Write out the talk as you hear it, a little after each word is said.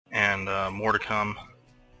and more to come,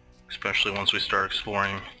 especially once we start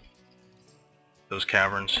exploring those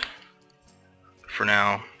caverns. For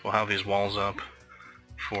now, we'll have these walls up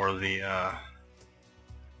for the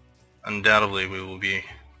undoubtedly we will be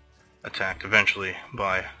attacked eventually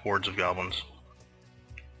by hordes of goblins.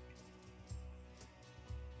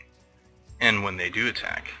 And when they do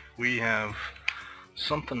attack, we have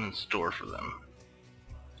something in store for them.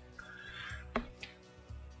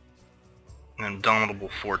 An indomitable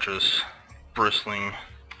fortress bristling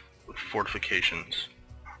with fortifications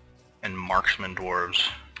and marksman dwarves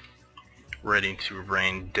ready to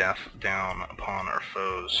rain death down upon our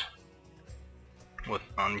foes with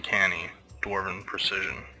uncanny dwarven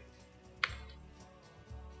precision.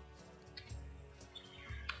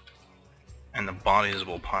 And the bodies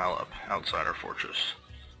will pile up outside our fortress.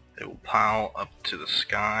 They will pile up to the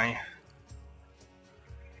sky.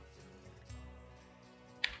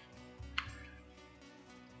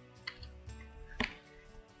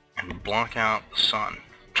 And block out the sun.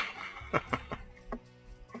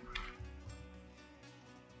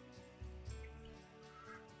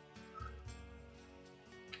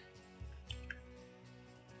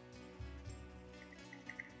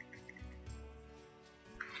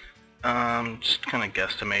 Just kind of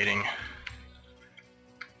guesstimating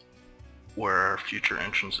where our future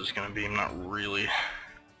entrance is going to be. I'm not really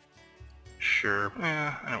sure.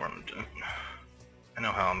 I know what I'm doing. I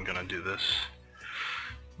know how I'm going to do this.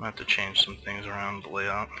 I have to change some things around the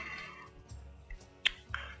layout.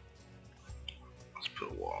 Let's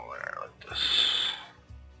put a wall there like this.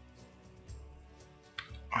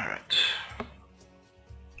 Alright.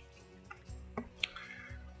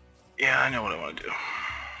 Yeah, I know what I want to do.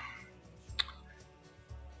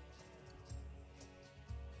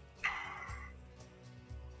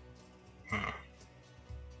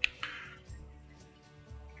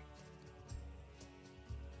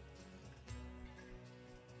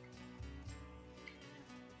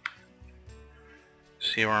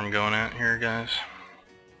 See where I'm going at here, guys?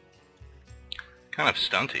 Kind of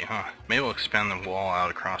stunty, huh? Maybe we'll expand the wall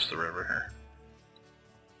out across the river here.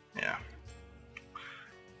 Yeah.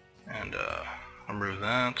 And I'll remove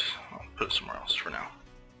that. I'll put it somewhere else for now.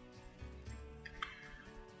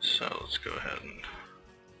 So let's go ahead and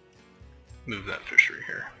move that fishery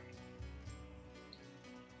here.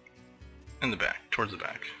 In the back, towards the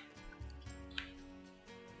back.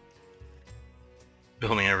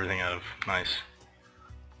 Building everything out of nice.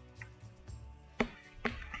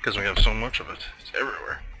 Because we have so much of it. It's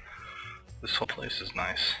everywhere. This whole place is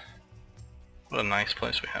nice. What a nice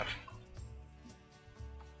place we have.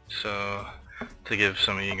 So, to give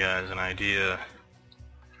some of you guys an idea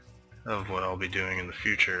of what I'll be doing in the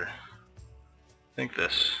future, think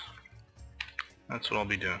this. That's what I'll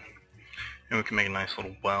be doing. And we can make a nice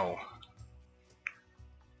little well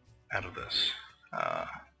out of this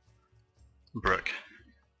brook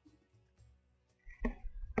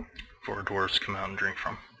for dwarves to come out and drink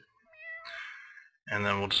from. And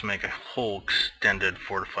then we'll just make a whole extended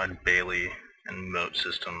fortified bailey and moat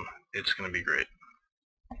system. It's going to be great.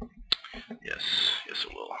 Yes, yes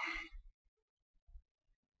it will.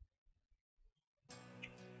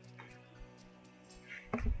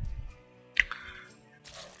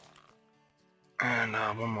 And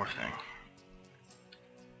one more thing.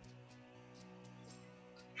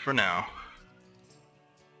 For now,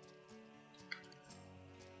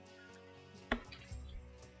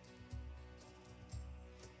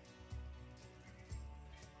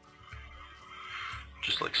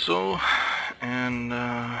 just like so, and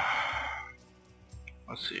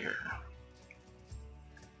let's see here.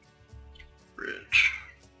 Bridge.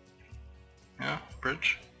 Yeah,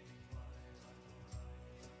 bridge.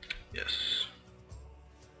 Yes.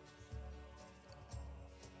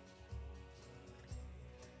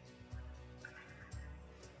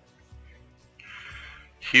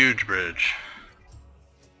 Huge bridge.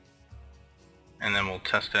 And then we'll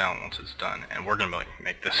test it out once it's done. And we're gonna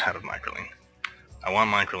make this out of microline. I want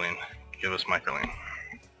microline. Give us microline.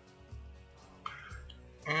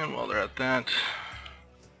 And while they're at that,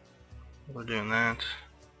 while they're doing that,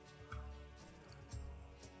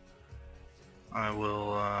 I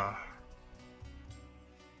will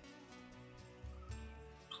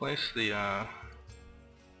place the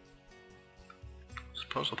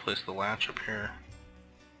suppose I'll place the latch up here.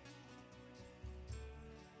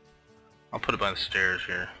 I'll put it by the stairs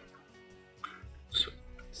here. So,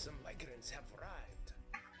 some migrants have arrived.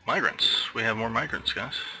 Migrants. We have more migrants,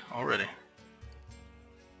 guys, already.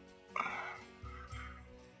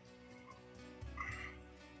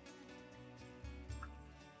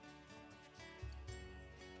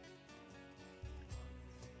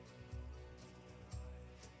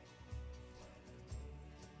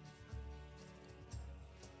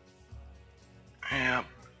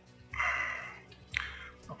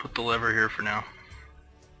 put the lever here for now.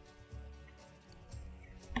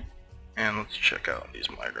 And let's check out these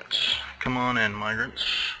migrants. Come on in, migrants.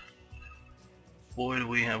 Boy, do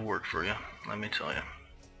we have work for you, let me tell you.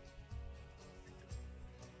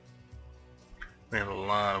 We have a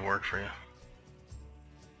lot of work for you.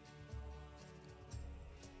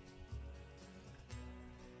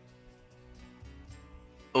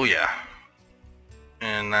 Oh yeah.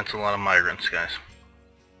 And that's a lot of migrants, guys.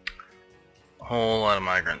 A whole lot of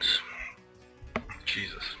migrants.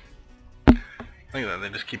 Jesus. Look at that, they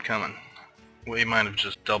just keep coming. We might have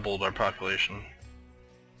just doubled our population.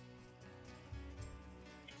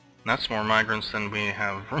 And that's more migrants than we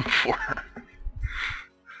have room for.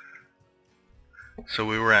 So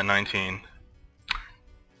we were at 19.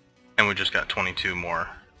 And we just got 22 more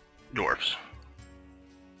dwarfs.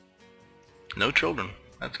 No children.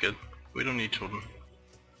 That's good. We don't need children.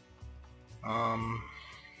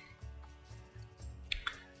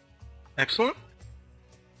 Excellent.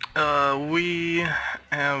 We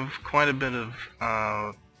have quite a bit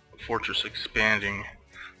of fortress expanding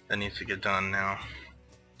that needs to get done now.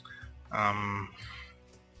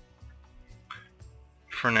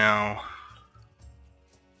 For now,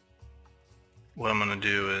 what I'm going to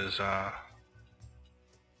do is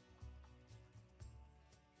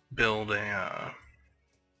build a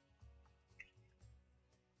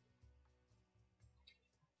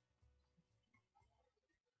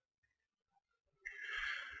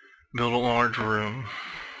large room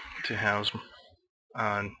to house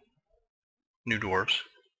new dwarves,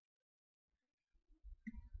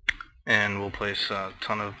 and we'll place a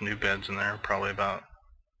ton of new beds in there, probably about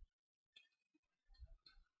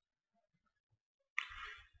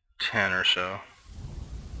 10 or so,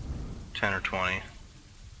 10 or 20,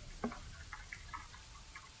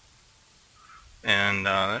 and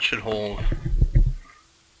that should hold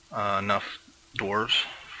enough dwarves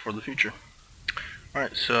for the future.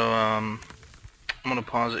 Alright, so I'm going to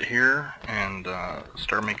pause it here and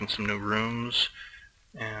start making some new rooms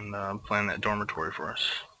and plan that dormitory for us.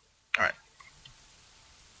 Alright.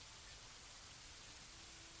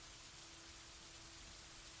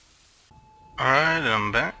 Alright,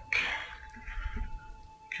 I'm back.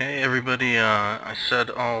 Okay, everybody, I set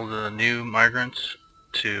all the new migrants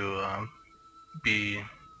to be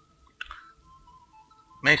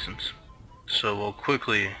masons. So we'll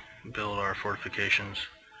quickly build our fortifications.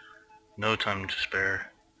 No time to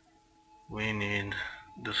spare. We need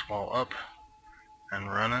this wall up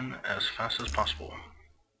and running as fast as possible.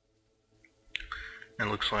 It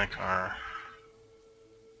looks like our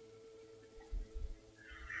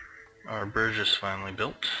bridge is finally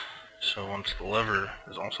built. So once the lever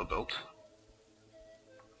is also built,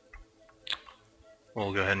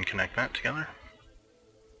 we'll go ahead and connect that together.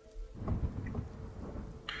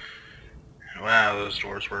 Wow, those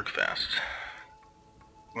doors work fast.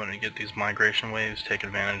 When we get these migration waves, take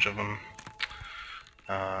advantage of them.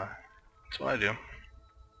 That's what I do.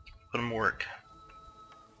 Put them to work.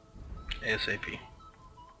 ASAP.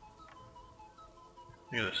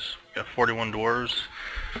 Look at this. We got 41 dwarves.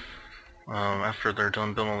 After they're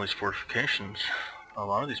done building all these fortifications, a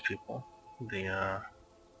lot of these people, the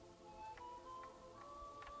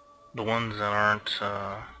ones that aren't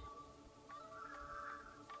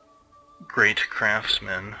great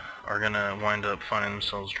craftsmen, are gonna wind up finding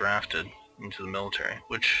themselves drafted into the military,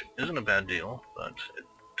 which isn't a bad deal, but it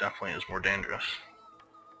definitely is more dangerous.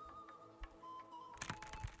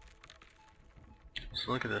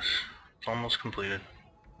 So look at this, it's almost completed.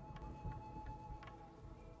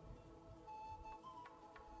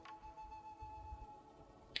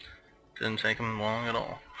 Didn't take them long at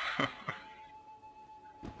all.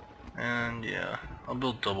 And yeah, I'll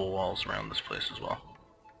build double walls around this place as well.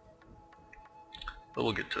 But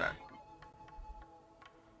we'll get to that.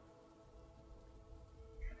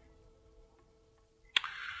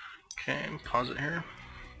 Okay, pause it here.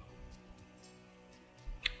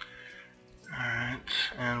 Alright,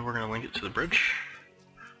 and we're going to link it to the bridge,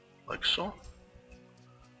 like so.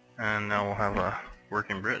 And now we'll have a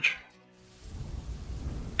working bridge.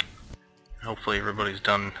 Hopefully everybody's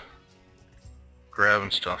done grabbing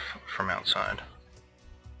stuff from outside.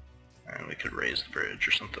 And we could raise the bridge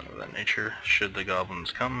or something of that nature. Should the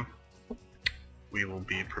goblins come, we will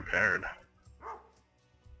be prepared.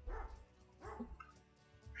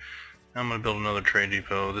 I'm going to build another trade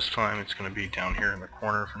depot. This time it's going to be down here in the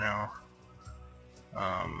corner for now.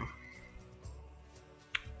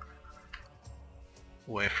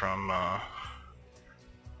 Away from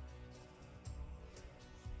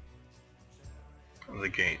the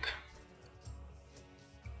gate.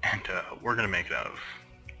 And we're going to make it out of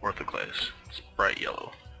orthoclase. It's bright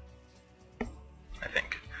yellow, I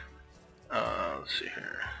think. Let's see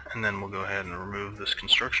here. And then we'll go ahead and remove this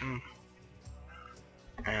construction.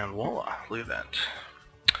 And voila, look at that.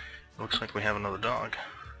 Looks like we have another dog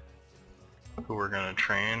who we're going to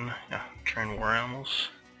train war animals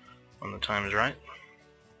when the time is right.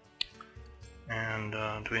 And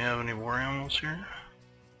do we have any war animals here?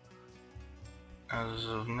 As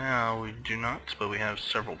of now, we do not, but we have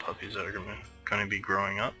several puppies that are going to be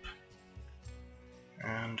growing up.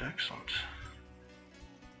 And excellent.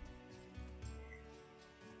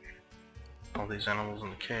 All these animals in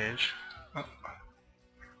the cage. Oh.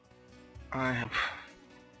 I have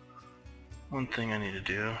one thing I need to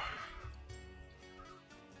do.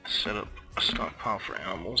 Set up a stockpile for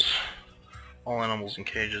animals. All animals in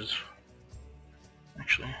cages.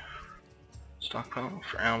 Actually, stockpile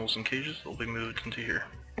for animals in cages. They'll be moved into here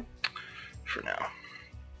for now.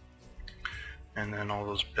 And then all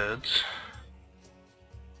those beds.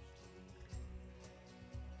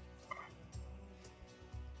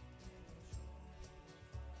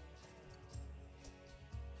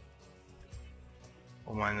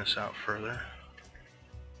 We'll mine this out further.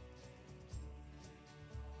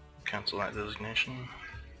 Cancel that designation.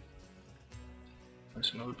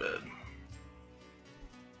 There's another bed.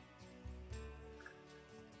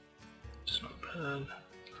 It's another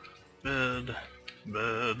bed.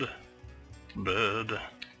 Bed. Bed.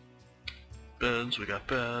 Beds. We got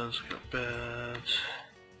beds. We got beds.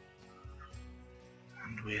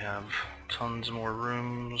 And we have tons more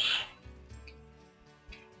rooms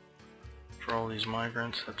for all these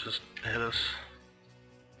migrants that just hit us.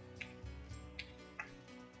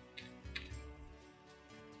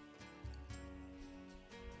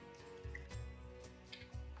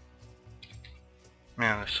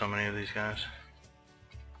 Man, there's so many of these guys.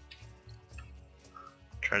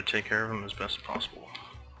 Try to take care of them as best as possible.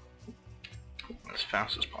 As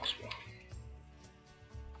fast as possible.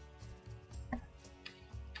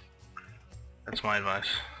 That's my advice.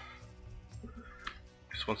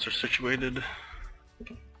 Because once they're situated,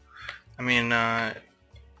 I mean,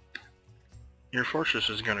 your fortress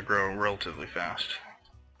is going to grow relatively fast.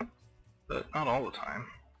 But not all the time.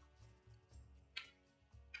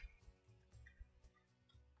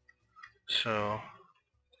 So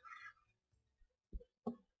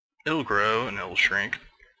it'll grow and it'll shrink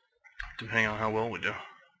depending on how well we do.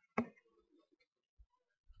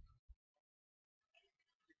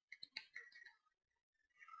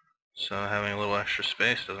 So having a little extra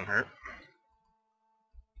space doesn't hurt,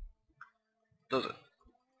 does it?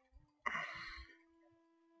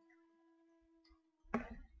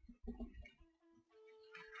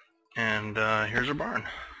 And here's our barn.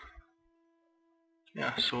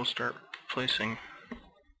 Yeah, so we'll start placing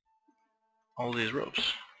all these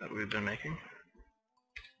ropes that we've been making.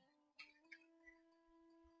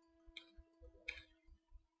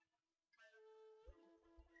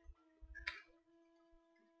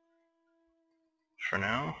 For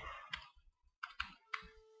now.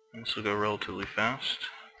 This will go relatively fast.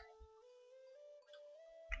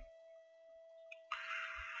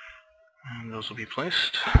 And those will be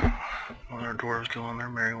placed while our dwarves go on their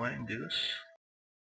merry way and do this.